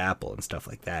one bad apple and stuff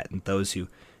like that. And those who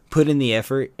put in the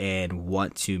effort and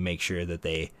want to make sure that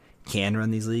they can run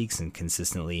these leagues and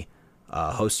consistently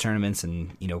host tournaments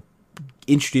and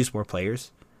introduce more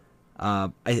players, I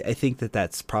think that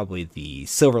that's probably the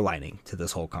silver lining to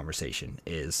this whole conversation,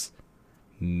 is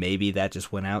maybe that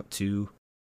just went out to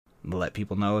let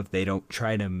people know if they don't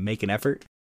try to make an effort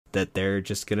that they're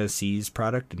just going to seize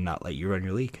product and not let you run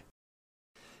your league.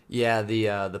 Yeah,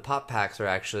 the pop packs are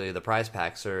actually, the prize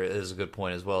packs is a good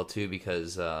point as well too,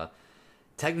 because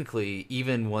technically,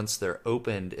 even once they're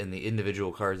opened in the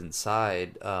individual cards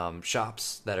inside,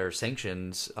 shops that are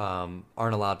sanctioned aren't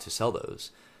allowed to sell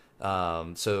those.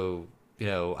 So,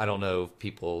 I don't know if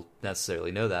people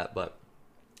necessarily know that, but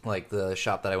the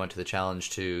shop that I went to the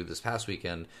challenge to this past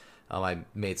weekend, I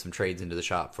made some trades into the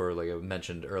shop for, like I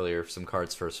mentioned earlier, some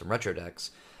cards for some retro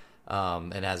decks.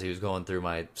 And as he was going through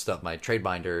my trade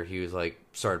binder, he was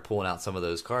started pulling out some of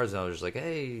those cards, and I was just like,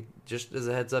 hey, just as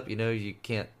a heads up, you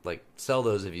can't sell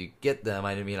those if you get them.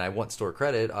 I mean, I want store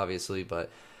credit, obviously, but,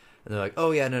 and they're like,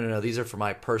 oh yeah, no, these are for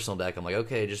my personal deck. I'm like,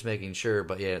 okay, just making sure.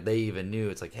 But yeah, they even knew,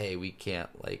 it's like, hey, we can't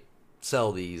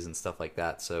sell these and stuff like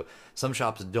that. So some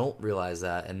shops don't realize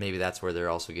that, and maybe that's where they're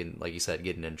also getting, like you said,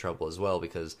 getting in trouble as well,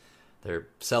 because they're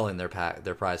selling their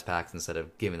prize packs instead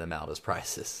of giving them out as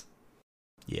prizes.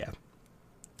 Yeah.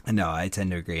 No, I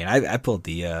tend to agree, and I pulled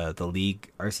the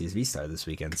league RCSV star this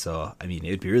weekend. So I mean,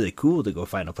 it'd be really cool to go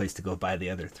find a place to go buy the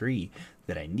other three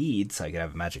that I need, so I could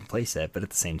have a matching playset. But at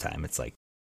the same time, it's like,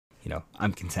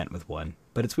 I'm content with one.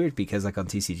 But it's weird because like on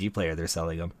TCG Player, they're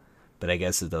selling them, but I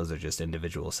guess that those are just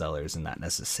individual sellers and not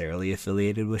necessarily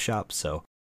affiliated with shops. So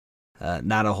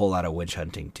not a whole lot of witch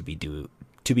hunting to be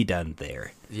done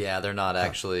there. Yeah, they're not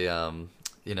actually.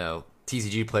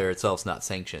 TCG Player itself's not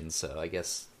sanctioned, so I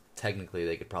guess technically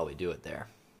they could probably do it there.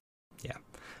 Yeah.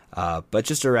 But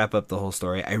just to wrap up the whole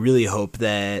story, I really hope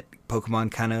that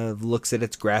Pokemon kind of looks at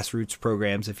its grassroots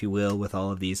programs, if you will, with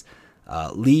all of these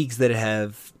leagues that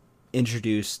have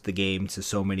introduced the game to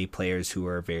so many players who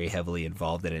are very heavily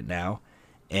involved in it now,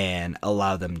 and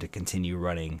allow them to continue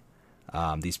running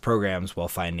these programs while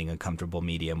finding a comfortable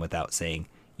medium without saying,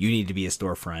 you need to be a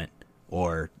storefront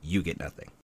or you get nothing.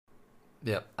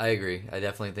 Yep, I agree. I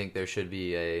definitely think there should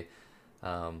be a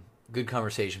good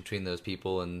conversation between those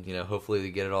people, and hopefully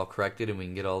we get it all corrected and we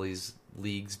can get all these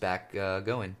leagues back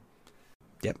going.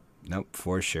 Yep, nope,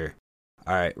 for sure.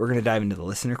 All right, we're going to dive into the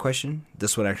listener question.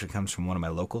 This one actually comes from one of my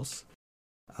locals.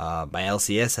 My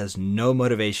LCS has no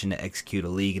motivation to execute a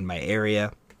league in my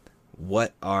area.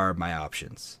 What are my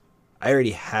options? I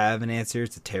already have an answer.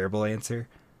 It's a terrible answer,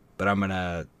 but I'm going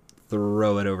to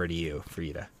throw it over to you for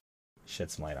you to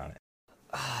shed some light on it.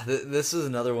 This is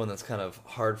another one that's kind of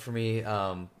hard for me.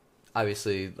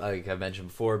 Obviously, like I mentioned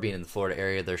before, being in the Florida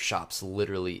area, there's shops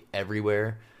literally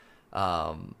everywhere.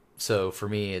 So for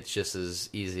me, it's just as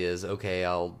easy as, okay,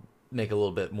 I'll make a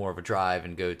little bit more of a drive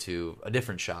and go to a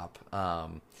different shop.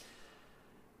 And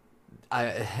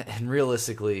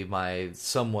realistically, my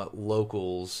somewhat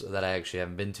locals that I actually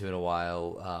haven't been to in a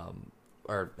while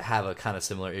have a kind of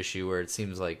similar issue where it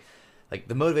seems like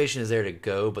the motivation is there to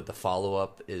go, but the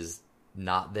follow-up is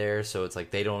not there. So it's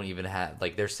like they don't even have,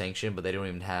 like, they're sanctioned, but they don't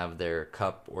even have their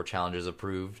cup or challenges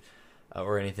approved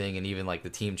or anything. And even like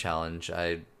the team challenge,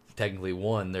 I technically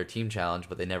won their team challenge,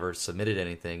 but they never submitted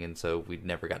anything, and so we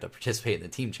never got to participate in the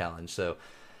team challenge. So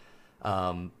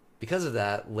because of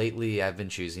that, lately I've been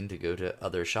choosing to go to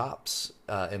other shops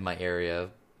in my area,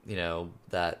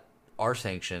 that are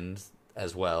sanctioned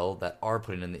as well, that are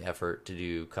putting in the effort to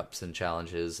do cups and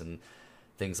challenges and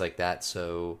things like that.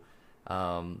 So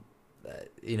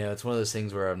it's one of those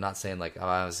things where I'm not saying like I'm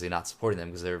obviously not supporting them,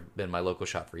 because they've been my local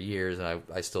shop for years, and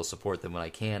I still support them when I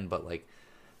can. But like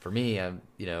for me,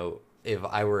 if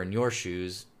I were in your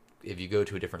shoes, if you go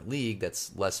to a different league,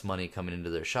 that's less money coming into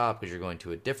their shop because you're going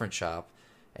to a different shop,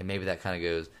 and maybe that kind of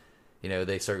goes,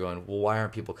 they start going, well, why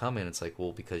aren't people coming? It's like,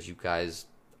 well, because you guys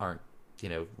aren't,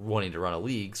 wanting to run a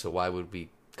league, so why would we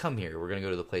come here? We're going to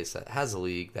go to the place that has a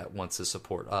league that wants to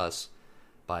support us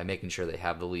by making sure they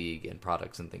have the league and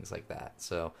products and things like that.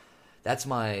 So that's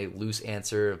my loose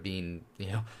answer of being,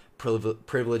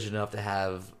 privileged enough to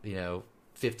have,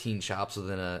 15 shops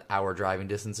within an hour driving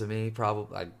distance of me,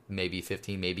 probably maybe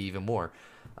 15, maybe even more.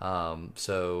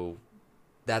 So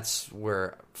that's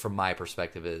where, from my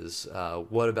perspective, is.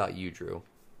 What about you, Drew?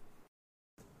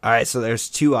 All right, so there's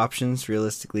two options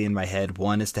realistically in my head.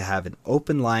 One is to have an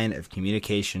open line of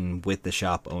communication with the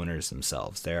shop owners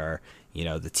themselves. There are,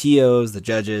 the TOs, the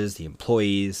judges, the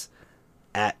employees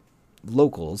at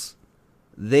locals.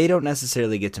 They don't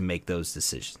necessarily get to make those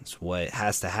decisions. What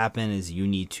has to happen is you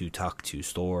need to talk to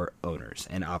store owners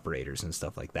and operators and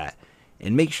stuff like that,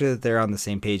 and make sure that they're on the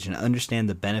same page and understand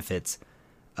the benefits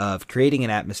of creating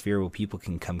an atmosphere where people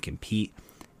can come compete,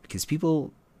 because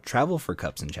people travel for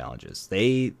cups and challenges.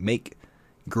 They make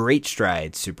great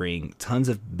strides to bring tons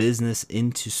of business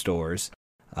into stores.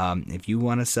 If you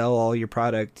want to sell all your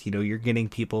product, you're getting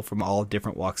people from all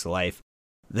different walks of life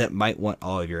that might want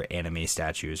all of your anime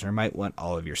statues or might want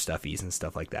all of your stuffies and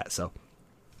stuff like that. So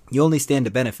you only stand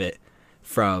to benefit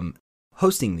from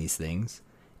hosting these things.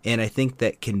 And I think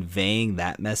that conveying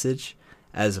that message,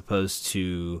 as opposed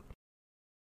to,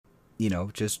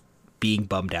 just being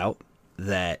bummed out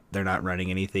that they're not running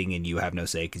anything and you have no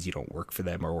say because you don't work for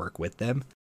them or work with them,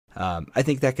 I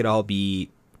think that could all be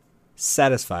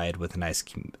satisfied with a nice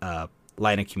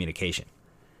line of communication.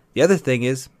 The other thing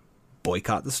is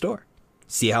boycott the store.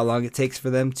 See how long it takes for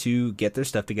them to get their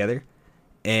stuff together,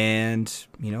 and,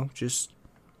 just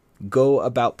go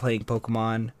about playing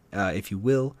Pokemon, if you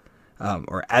will,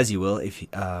 or as you will,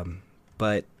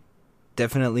 but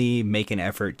definitely make an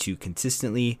effort to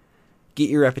consistently get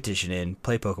your repetition in,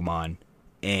 play Pokemon,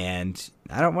 and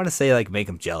I don't want to say like make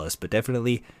them jealous, but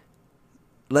definitely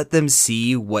let them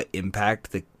see what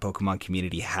impact the Pokemon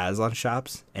community has on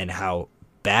shops and how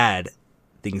bad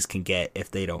things can get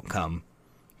if they don't come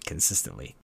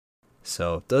consistently.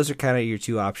 So those are kind of your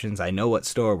two options. I know what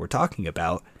store we're talking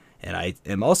about, And I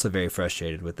am also very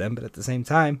frustrated with them, but at the same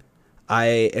time, I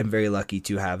am very lucky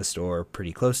to have a store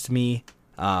pretty close to me.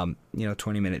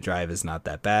 20-minute drive is not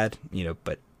that bad,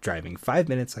 but driving 5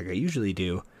 minutes like I usually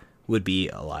do would be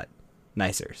a lot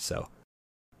nicer. So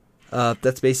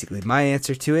that's basically my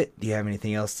answer to it. Do you have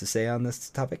anything else to say on this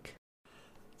topic?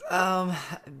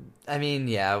 I mean,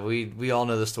 yeah, we all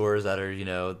know the stores that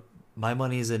are, my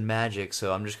money's in Magic,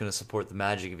 so I'm just going to support the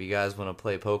Magic. If you guys want to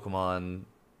play Pokemon,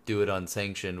 do it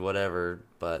unsanctioned, whatever.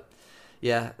 But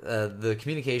yeah, the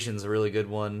communication's a really good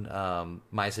one.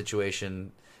 My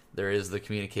situation, there is the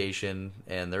communication,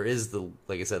 and there is the,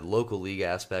 like I said, local league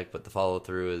aspect, but the follow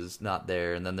through is not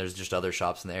there. And then there's just other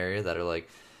shops in the area that are like,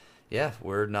 yeah,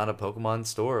 we're not a Pokemon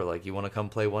store. Like, you want to come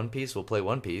play One Piece? We'll play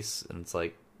One Piece. And it's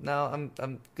like, no,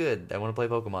 I'm good. I want to play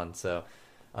Pokemon. So,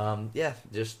 yeah,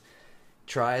 just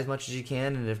try as much as you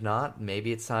can, and if not,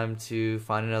 maybe it's time to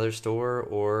find another store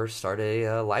or start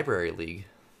a library league.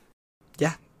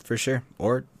 Yeah, for sure.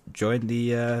 Or join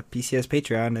the PCS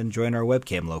Patreon and join our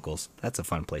webcam locals. That's a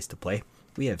fun place to play.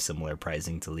 We have similar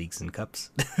pricing to leagues and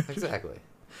cups. Exactly.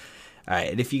 All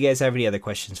right, and if you guys have any other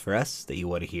questions for us that you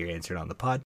want to hear answered on the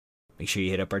pod, make sure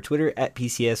you hit up our Twitter at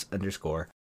PCS_pod.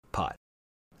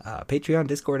 Patreon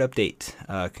Discord update.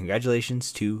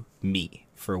 Congratulations to me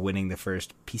for winning the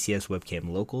first PCS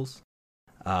webcam locals.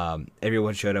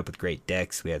 Everyone showed up with great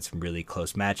decks. We had some really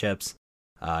close matchups.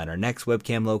 And our next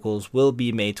webcam locals will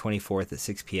be May 24th at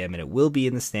 6 p.m. and it will be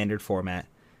in the standard format.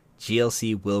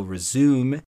 GLC will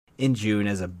resume in June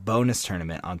as a bonus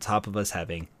tournament on top of us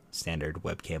having standard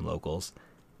webcam locals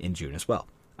in June as well.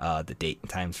 The date and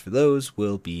times for those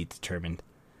will be determined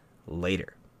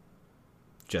later.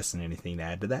 Justin, anything to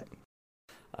add to that?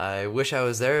 I wish I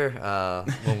was there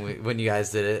when you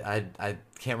guys did it. I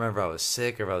can't remember if I was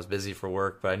sick or if I was busy for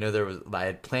work, but I know I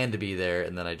had planned to be there,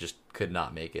 and then I just could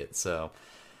not make it. So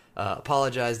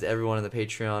apologize to everyone in the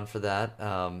Patreon for that.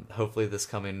 Hopefully this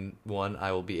coming one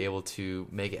I will be able to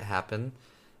make it happen.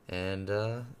 And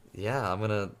yeah, I'm going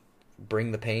to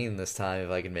bring the pain this time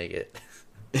if I can make it.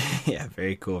 Yeah,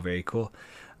 very cool, very cool.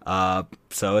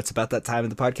 So it's about that time of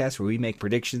the podcast where we make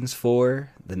predictions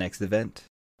for the next event.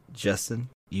 Justin,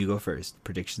 you go first.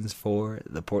 Predictions for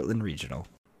the Portland Regional.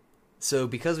 So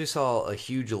because we saw a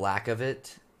huge lack of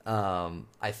it,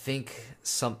 I think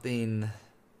something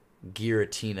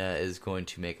Giratina is going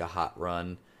to make a hot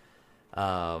run.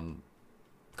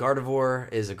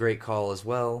 Gardevoir is a great call as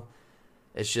well.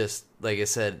 It's just, like I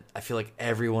said, I feel like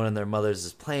everyone and their mothers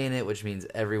is playing it, which means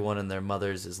everyone and their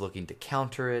mothers is looking to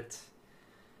counter it.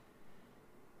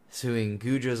 Suing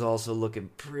Guja's also looking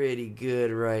pretty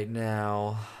good right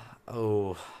now.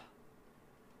 Oh,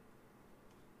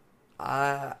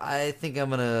 I think I'm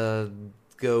gonna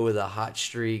go with a hot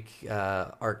streak.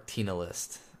 Arctina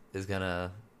list is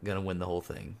gonna win the whole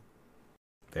thing.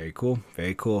 Very cool,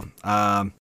 very cool.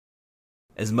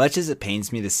 As much as it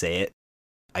pains me to say it,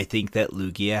 I think that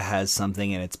Lugia has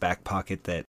something in its back pocket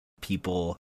that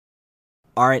people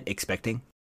aren't expecting.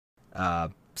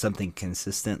 Something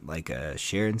consistent, like a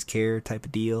Sharon's Care type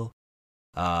of deal.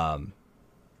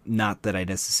 Not that I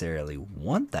necessarily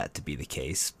want that to be the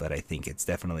case, but I think it's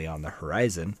definitely on the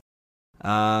horizon.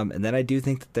 And then I do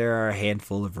think that there are a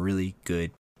handful of really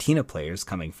good Tina players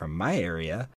coming from my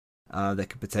area that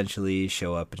could potentially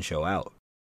show up and show out.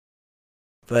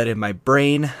 But in my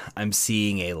brain, I'm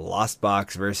seeing a Lost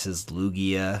Box versus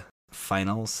Lugia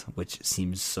finals, which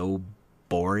seems so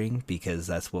boring because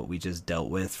that's what we just dealt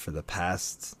with for the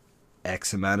past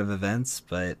X amount of events,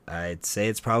 but I'd say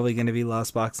it's probably going to be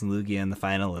Lost Box and Lugia in the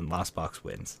final, and Lost Box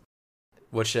wins.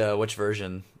 Which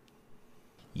version?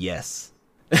 Yes.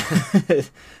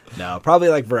 No, probably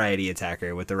like Variety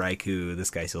Attacker with the Raikou, the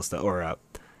Sky Seal Stone, or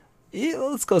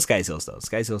let's go Sky Seal Stone.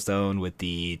 Sky Seal Stone with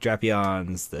the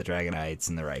Drapions, the Dragonites,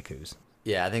 and the Raikous.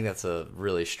 Yeah, I think that's a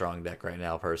really strong deck right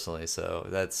now, personally, so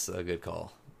that's a good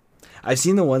call. I've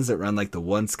seen the ones that run like the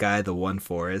one Sky, the one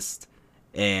Forest,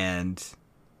 and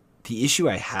the issue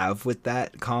I have with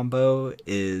that combo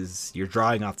is you're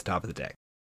drawing off the top of the deck.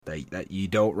 That you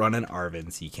don't run an Arven,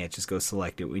 so you can't just go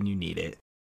select it when you need it.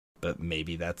 But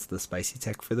maybe that's the spicy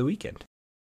tech for the weekend.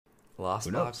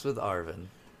 Lost Box with Arven.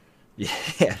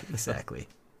 Yeah, exactly.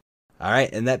 All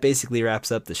right, and that basically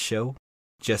wraps up the show.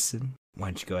 Justin, why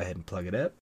don't you go ahead and plug it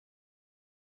up?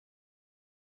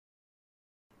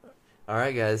 All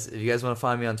right, guys. If you guys want to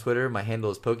find me on Twitter, my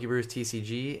handle is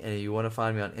PokebrewsTCG, and if you want to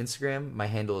find me on Instagram, my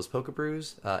handle is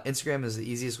Pokebrews. Instagram is the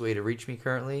easiest way to reach me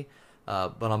currently,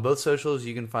 but on both socials,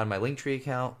 you can find my Linktree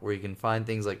account, where you can find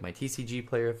things like my TCG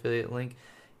player affiliate link.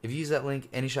 If you use that link,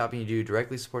 any shopping you do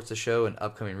directly supports the show and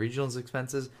upcoming regionals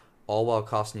expenses, all while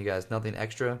costing you guys nothing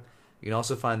extra. You can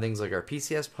also find things like our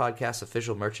PCS podcast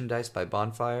official merchandise by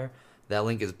Bonfire. That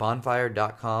link is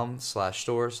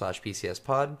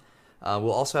bonfire.com/store/PCSpod.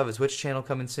 We'll also have a Twitch channel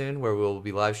coming soon where we'll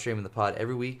be live streaming the pod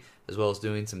every week, as well as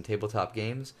doing some tabletop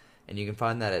games. And you can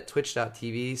find that at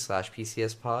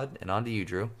twitch.tv/PCSpod. And on to you,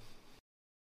 Drew.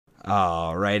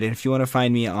 All right, and if you want to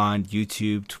find me on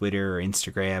YouTube, Twitter, or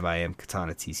Instagram, I am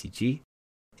KatanaTCG.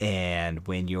 And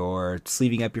when you're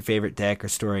sleeving up your favorite deck or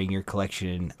storing your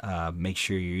collection, make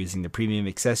sure you're using the premium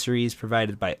accessories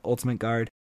provided by Ultimate Guard.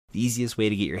 The easiest way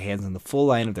to get your hands on the full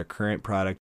line of their current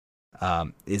product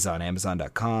is on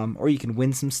Amazon.com, or you can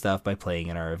win some stuff by playing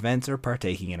in our events or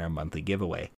partaking in our monthly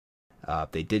giveaway.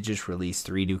 They did just release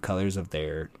 3 new colors of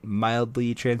their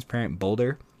mildly transparent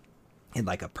boulder in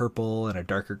like a purple and a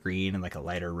darker green and like a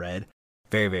lighter red.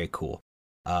 Very, very cool.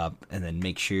 And then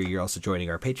make sure you're also joining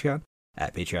our Patreon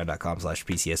at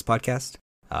patreon.com/PCS podcast.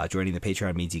 Joining the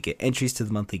Patreon means you get entries to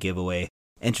the monthly giveaway,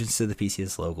 entrance to the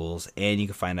PCS locals, and you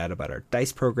can find out about our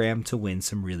dice program to win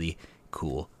some really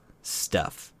cool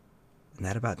stuff. And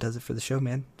that about does it for the show,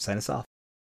 man. Sign us off.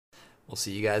 We'll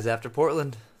see you guys after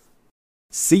Portland.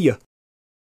 See ya.